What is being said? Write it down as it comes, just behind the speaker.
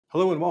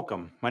Hello and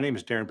welcome. My name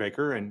is Darren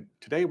Baker, and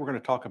today we're going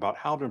to talk about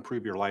how to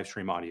improve your live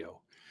stream audio.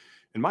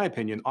 In my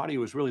opinion,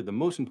 audio is really the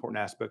most important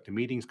aspect to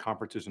meetings,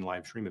 conferences, and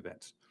live stream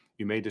events.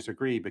 You may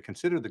disagree, but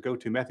consider the go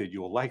to method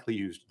you will likely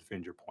use to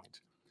defend your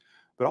point.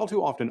 But all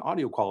too often,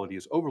 audio quality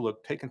is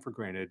overlooked, taken for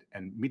granted,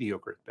 and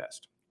mediocre at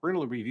best. We're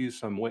going to review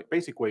some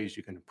basic ways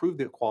you can improve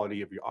the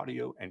quality of your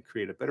audio and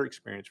create a better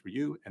experience for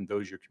you and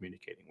those you're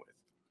communicating with.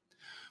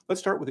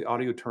 Let's start with the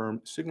audio term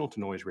signal to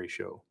noise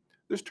ratio.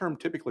 This term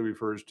typically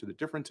refers to the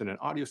difference in an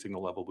audio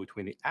signal level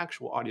between the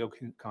actual audio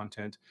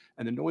content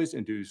and the noise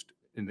induced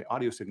in the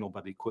audio signal by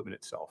the equipment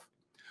itself.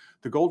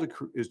 The goal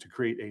is to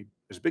create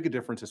as big a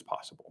difference as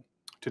possible.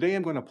 Today,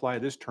 I'm going to apply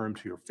this term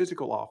to your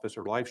physical office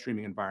or live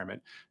streaming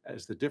environment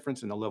as the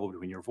difference in the level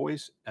between your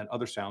voice and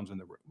other sounds in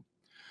the room.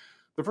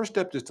 The first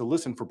step is to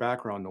listen for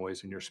background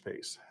noise in your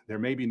space. There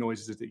may be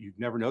noises that you've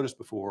never noticed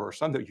before or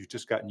some that you've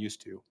just gotten used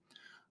to.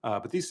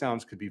 But these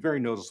sounds could be very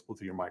noticeable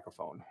through your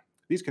microphone.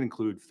 These can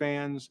include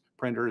fans,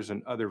 printers,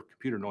 and other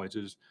computer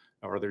noises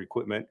or other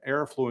equipment,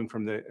 air flowing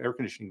from the air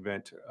conditioning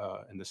vent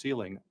in the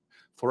ceiling,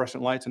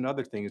 fluorescent lights, and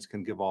other things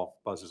can give off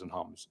buzzes and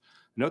hums.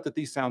 Note that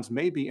these sounds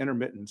may be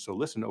intermittent, so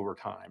listen over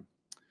time.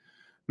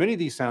 Many of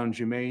these sounds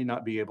you may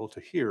not be able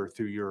to hear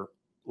through your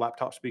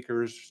laptop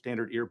speakers,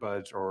 standard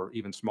earbuds, or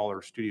even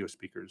smaller studio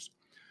speakers.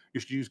 You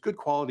should use good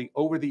quality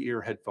over the ear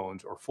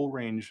headphones or full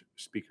range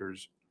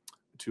speakers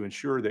to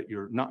ensure that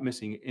you're not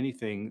missing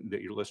anything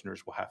that your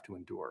listeners will have to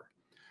endure.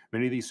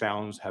 Many of these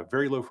sounds have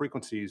very low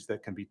frequencies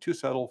that can be too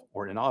subtle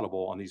or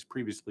inaudible on these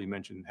previously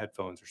mentioned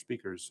headphones or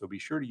speakers, so be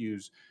sure to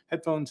use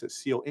headphones that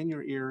seal in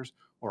your ears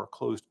or a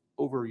closed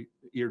over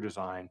ear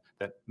design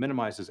that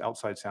minimizes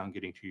outside sound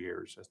getting to your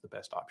ears as the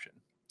best option.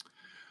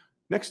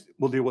 Next,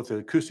 we'll deal with the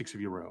acoustics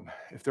of your room.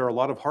 If there are a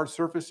lot of hard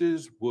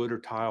surfaces, wood or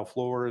tile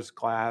floors,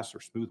 glass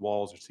or smooth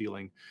walls or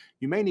ceiling,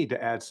 you may need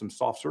to add some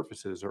soft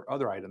surfaces or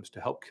other items to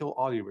help kill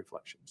audio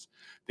reflections.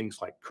 Things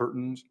like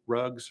curtains,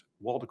 rugs,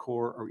 wall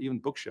decor, or even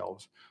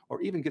bookshelves,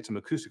 or even get some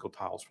acoustical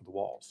tiles for the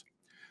walls.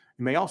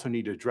 You may also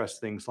need to address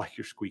things like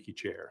your squeaky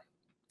chair.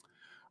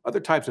 Other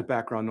types of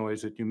background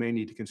noise that you may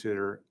need to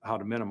consider how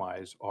to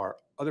minimize are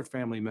other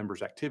family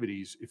members'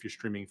 activities if you're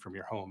streaming from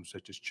your home,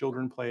 such as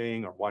children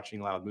playing or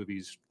watching loud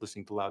movies,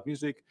 listening to loud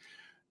music,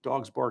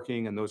 dogs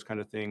barking, and those kind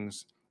of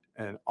things.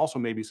 And also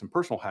maybe some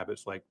personal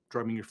habits like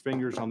drumming your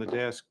fingers on the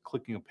desk,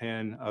 clicking a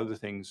pen, other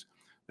things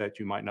that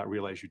you might not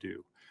realize you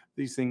do.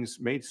 These things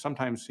may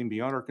sometimes seem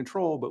beyond our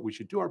control, but we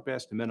should do our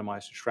best to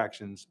minimize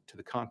distractions to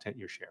the content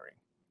you're sharing.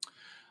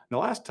 The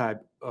last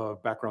type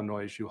of background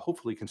noise you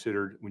hopefully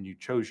considered when you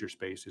chose your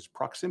space is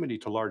proximity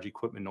to large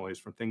equipment noise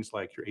from things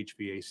like your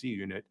HVAC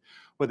unit,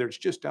 whether it's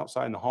just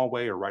outside in the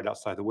hallway or right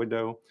outside the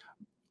window,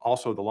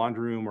 also the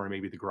laundry room or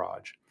maybe the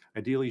garage.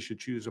 Ideally, you should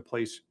choose a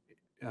place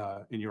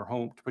in your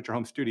home to put your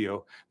home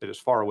studio that is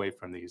far away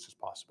from these as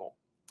possible.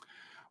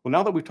 Well,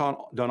 now that we've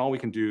done all we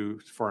can do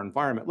for our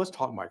environment, let's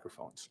talk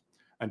microphones.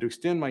 And to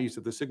extend my use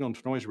of the signal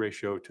to noise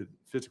ratio to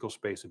physical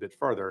space a bit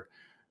further,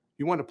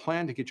 you want to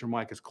plan to get your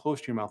mic as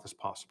close to your mouth as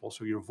possible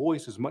so your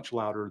voice is much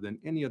louder than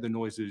any other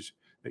noises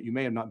that you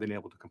may have not been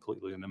able to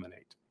completely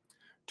eliminate.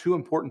 Two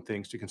important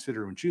things to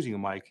consider when choosing a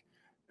mic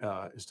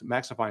is to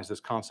maximize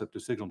this concept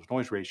of signal to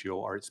noise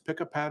ratio are its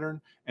pickup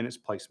pattern and its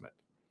placement.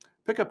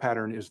 Pickup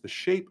pattern is the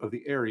shape of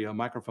the area a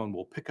microphone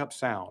will pick up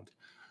sound.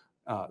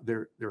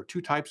 There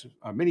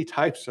are many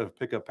types of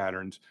pickup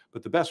patterns,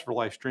 but the best for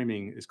live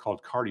streaming is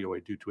called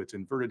cardioid due to its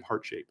inverted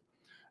heart shape.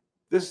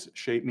 This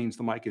shape means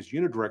the mic is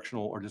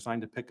unidirectional or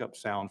designed to pick up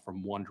sound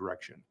from one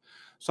direction.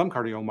 Some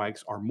cardio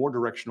mics are more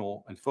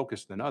directional and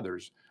focused than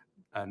others,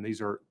 and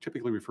these are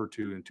typically referred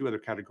to in two other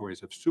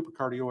categories of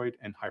supercardioid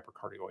and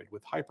hypercardioid,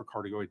 with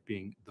hypercardioid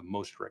being the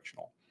most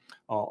directional.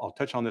 I'll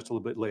touch on this a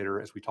little bit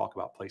later as we talk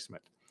about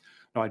placement.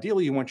 Now,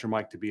 ideally, you want your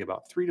mic to be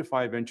about 3 to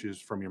 5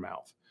 inches from your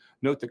mouth.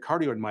 Note that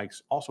cardioid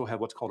mics also have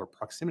what's called a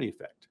proximity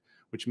effect,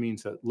 which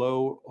means that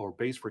low or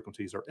bass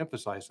frequencies are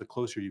emphasized the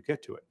closer you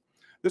get to it.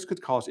 This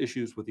could cause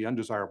issues with the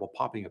undesirable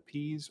popping of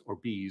P's or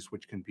B's,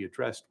 which can be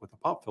addressed with a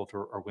pop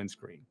filter or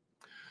windscreen.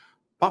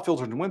 Pop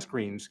filters and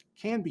windscreens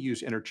can be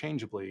used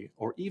interchangeably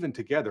or even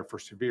together for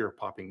severe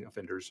popping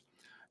offenders.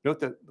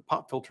 Note that the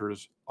pop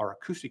filters are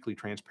acoustically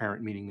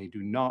transparent, meaning they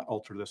do not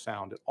alter the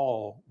sound at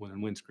all where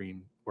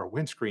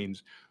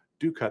windscreens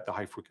do cut the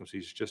high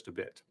frequencies just a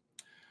bit.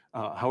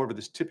 However,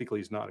 this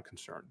typically is not a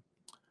concern.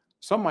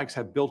 Some mics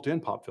have built-in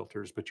pop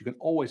filters, but you can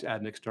always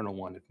add an external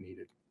one if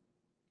needed.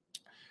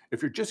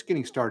 If you're just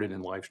getting started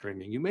in live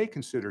streaming, you may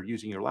consider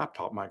using your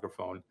laptop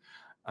microphone.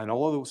 And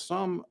although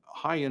some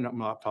high-end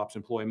laptops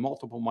employ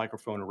multiple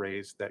microphone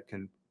arrays that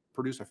can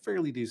produce a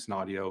fairly decent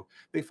audio,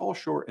 they fall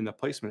short in the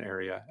placement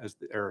area as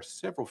they are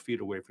several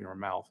feet away from your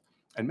mouth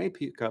and may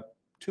pick up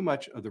too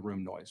much of the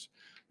room noise.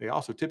 They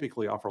also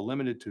typically offer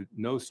limited to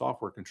no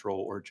software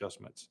control or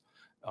adjustments.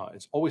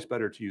 It's always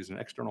better to use an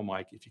external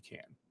mic if you can.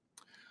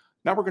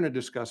 Now we're going to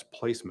discuss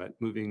placement,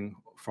 moving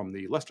from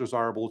the less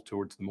desirable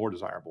towards the more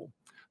desirable.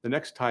 The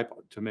next type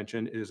to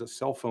mention is a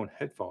cell phone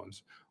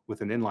headphones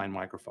with an inline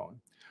microphone.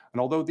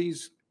 And although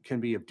these can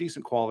be of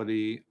decent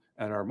quality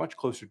and are much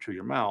closer to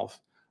your mouth,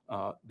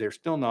 they're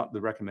still not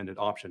the recommended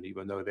option,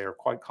 even though they are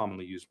quite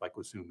commonly used like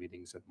with Zoom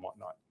meetings and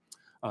whatnot.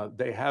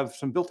 They have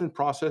some built-in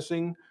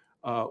processing,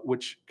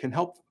 which can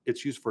help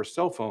its use for a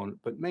cell phone,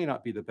 but may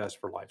not be the best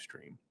for live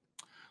stream.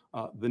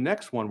 The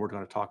next one we're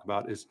going to talk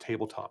about is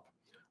tabletop.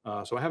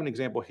 So I have an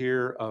example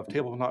here of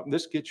tabletop.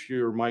 This gets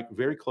your mic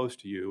very close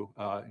to you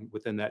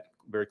within that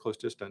very close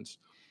distance.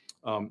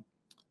 Um,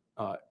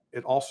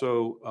 it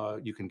also,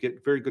 you can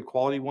get very good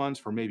quality ones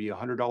for maybe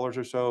 $100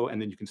 or so,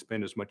 and then you can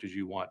spend as much as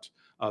you want.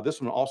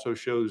 This one also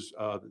shows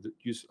the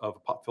use of a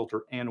pop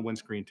filter and a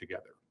windscreen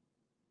together.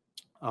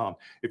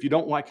 If you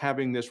don't like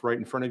having this right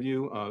in front of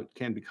you, it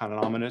can be kind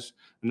of ominous.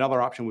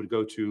 Another option would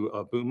go to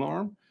a boom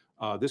arm.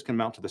 This can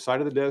mount to the side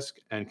of the desk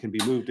and can be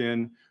moved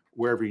in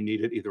wherever you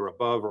need it, either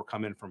above or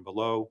come in from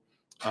below.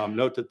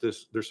 Note that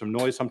there's some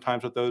noise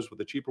sometimes with those, with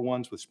the cheaper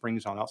ones with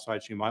springs on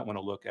outside, so you might want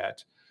to look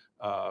at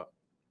uh,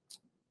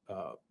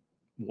 uh,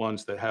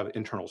 ones that have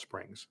internal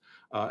springs.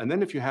 And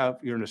then if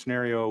you're in a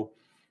scenario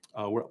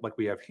like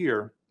we have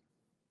here,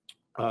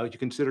 you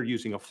consider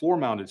using a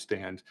floor-mounted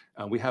stand.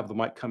 We have the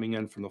mic coming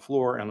in from the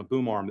floor and a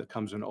boom arm that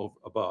comes in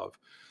above.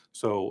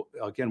 So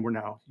again, we're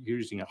now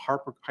using a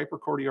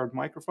hypercardioid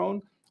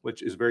microphone,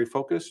 which is very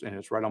focused and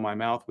it's right on my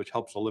mouth, which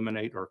helps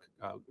eliminate or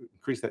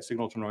increase that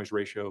signal to noise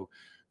ratio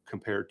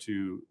compared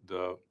to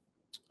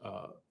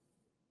uh,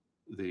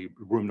 the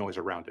room noise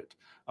around it.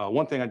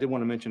 One thing I did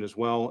want to mention as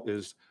well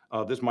is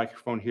this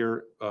microphone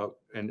here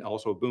and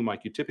also a boom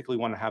mic, you typically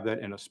want to have that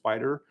in a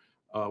spider,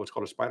 what's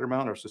called a spider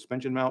mount or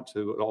suspension mount.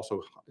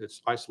 So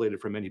it's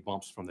isolated from any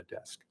bumps from the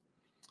desk.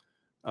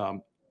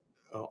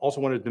 Also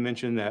wanted to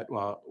mention that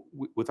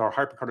with our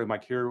hypercardioid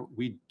mic here,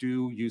 we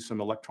do use some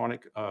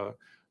electronic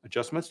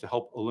adjustments to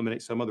help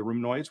eliminate some of the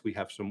room noise. We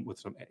have some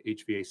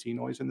HVAC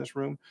noise in this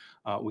room.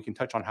 We can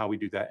touch on how we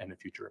do that in a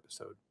future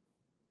episode.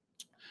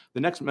 The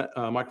next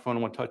microphone I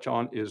want to touch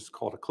on is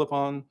called a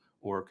clip-on,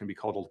 or it can be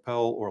called a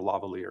lapel or a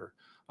lavalier.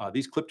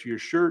 These clip to your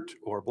shirt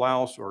or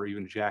blouse or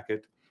even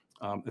jacket.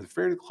 They're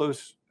fairly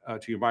close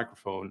to your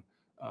microphone,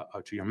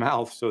 to your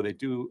mouth, so they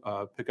do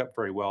pick up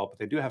very well, but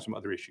they do have some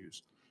other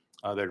issues.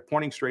 They're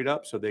pointing straight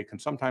up, so they can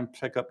sometimes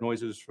pick up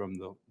noises from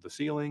the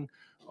ceiling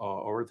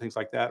or things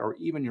like that, or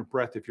even your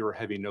breath if you're a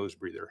heavy nose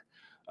breather.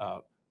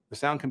 The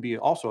sound can be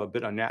also a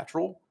bit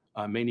unnatural,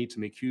 may need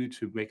some EQ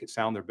to make it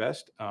sound their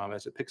best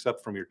as it picks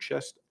up from your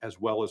chest as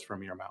well as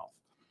from your mouth.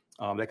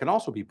 They can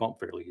also be bumped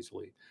fairly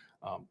easily.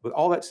 But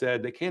all that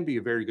said, they can be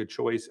a very good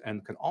choice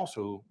and can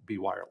also be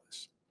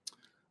wireless.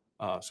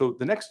 So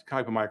the next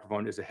type of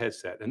microphone is a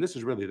headset, and this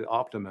is really the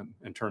optimum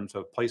in terms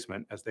of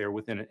placement as they are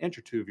within an inch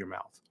or two of your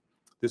mouth.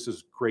 This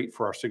is great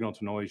for our signal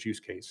to noise use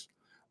case.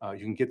 You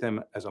can get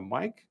them as a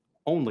mic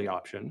only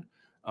option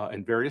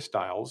in various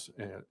styles.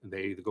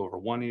 They either go over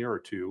one ear or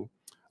two.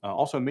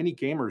 Also, many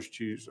gamers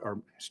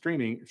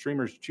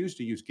streamers choose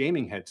to use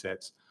gaming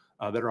headsets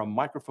that are a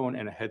microphone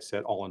and a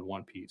headset all in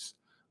one piece.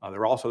 There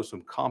are also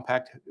some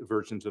compact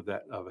versions of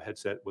a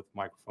headset with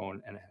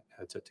microphone and a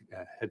headset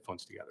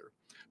headphones together.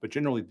 But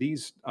generally,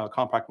 these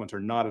compact ones are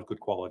not of good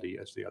quality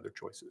as the other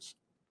choices.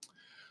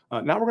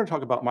 Now we're going to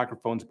talk about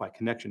microphones by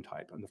connection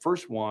type. And the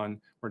first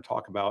one we're going to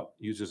talk about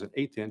uses an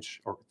 1/8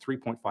 inch or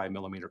 3.5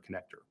 millimeter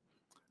connector.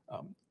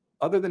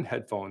 Other than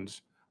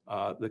headphones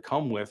that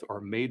come with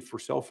or made for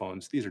cell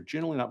phones, these are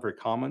generally not very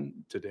common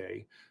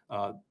today,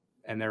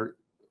 and they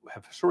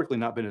have historically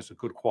not been as a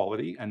good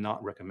quality and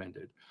not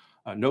recommended.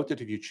 Note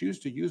that if you choose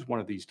to use one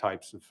of these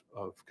types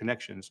of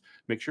connections,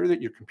 make sure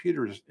that your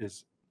computer's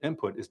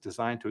input is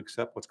designed to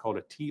accept what's called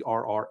a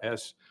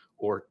TRRS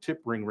or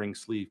tip ring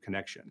sleeve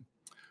connection.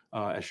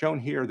 As shown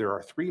here, there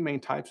are three main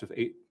types of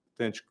 1/8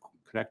 inch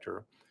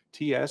connector: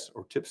 TS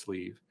or tip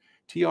sleeve,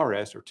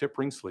 TRS or tip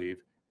ring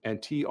sleeve,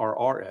 and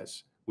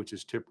TRRS, which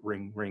is tip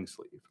ring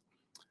sleeve.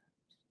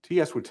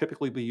 TS would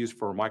typically be used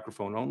for a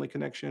microphone only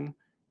connection.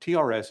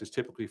 TRS is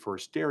typically for a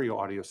stereo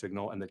audio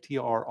signal, and the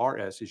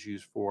TRRS is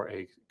used for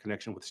a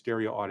connection with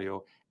stereo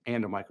audio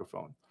and a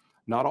microphone.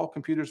 Not all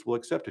computers will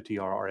accept a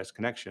TRRS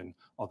connection,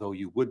 although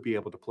you would be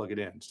able to plug it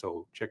in,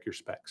 so check your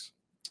specs.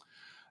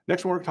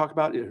 Next one we're going to talk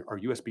about are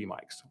USB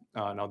mics.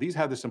 Now these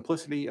have the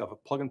simplicity of a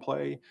plug and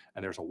play,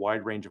 and there's a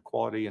wide range of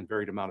quality and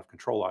varied amount of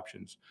control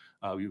options.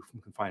 You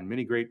can find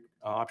many great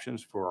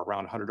options for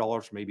around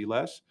 $100, maybe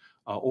less,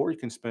 or you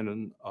can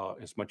spend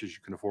as much as you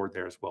can afford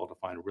there as well to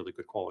find a really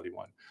good quality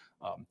one.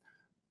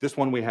 This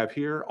one we have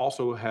here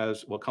also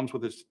has, well, comes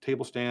with its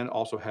table stand,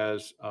 also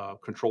has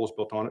controls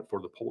built on it for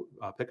the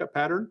pickup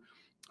pattern,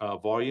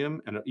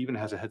 volume, and it even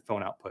has a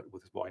headphone output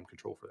with volume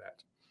control for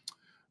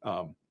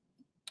that.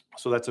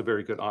 So that's a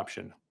very good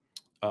option.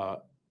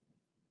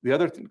 The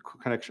other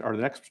connection, or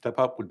the next step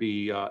up, would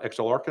be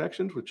XLR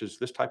connections, which is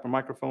this type of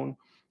microphone.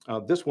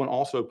 This one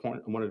also I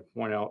wanted to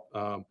point out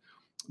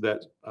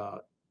that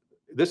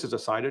this is a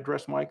side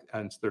address mic,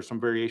 and there's some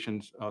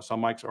variations.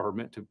 Some mics are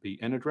meant to be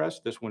in address.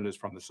 This one is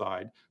from the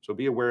side. So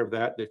be aware of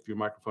that if your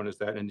microphone is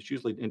that, and it's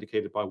usually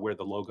indicated by where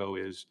the logo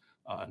is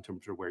in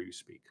terms of where you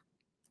speak.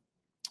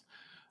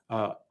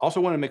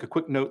 Also want to make a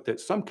quick note that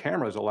some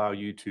cameras allow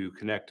you to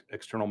connect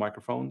external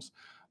microphones.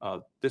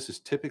 This is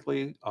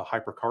typically a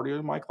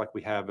hypercardio mic like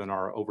we have in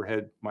our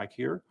overhead mic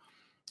here.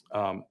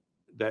 Um,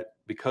 that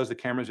because the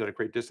camera's at a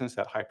great distance,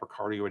 that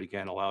hypercardioid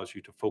again allows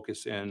you to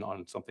focus in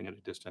on something at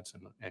a distance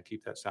and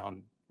keep that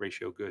sound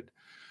ratio good.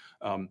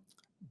 Um,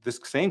 this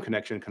same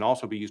connection can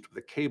also be used with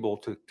a cable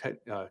to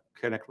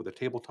connect with a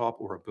tabletop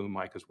or a boom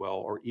mic as well,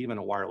 or even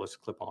a wireless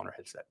clip-on or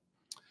headset.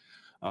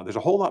 There's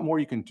a whole lot more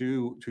you can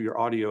do to your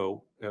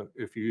audio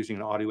if you're using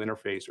an audio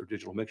interface or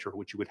digital mixer,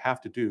 which you would have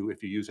to do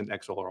if you use an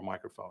XLR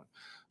microphone.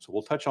 So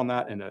we'll touch on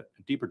that in a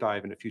deeper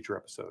dive in a future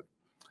episode.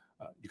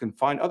 You can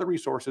find other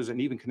resources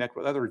and even connect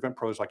with other event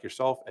pros like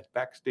yourself at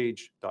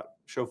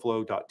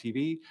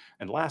backstage.showflow.tv.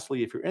 And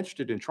lastly, if you're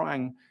interested in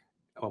trying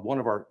one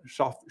of our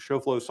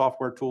ShowFlow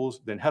software tools,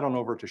 then head on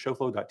over to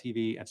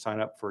showflow.tv and sign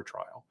up for a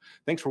trial.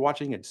 Thanks for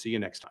watching and see you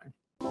next time.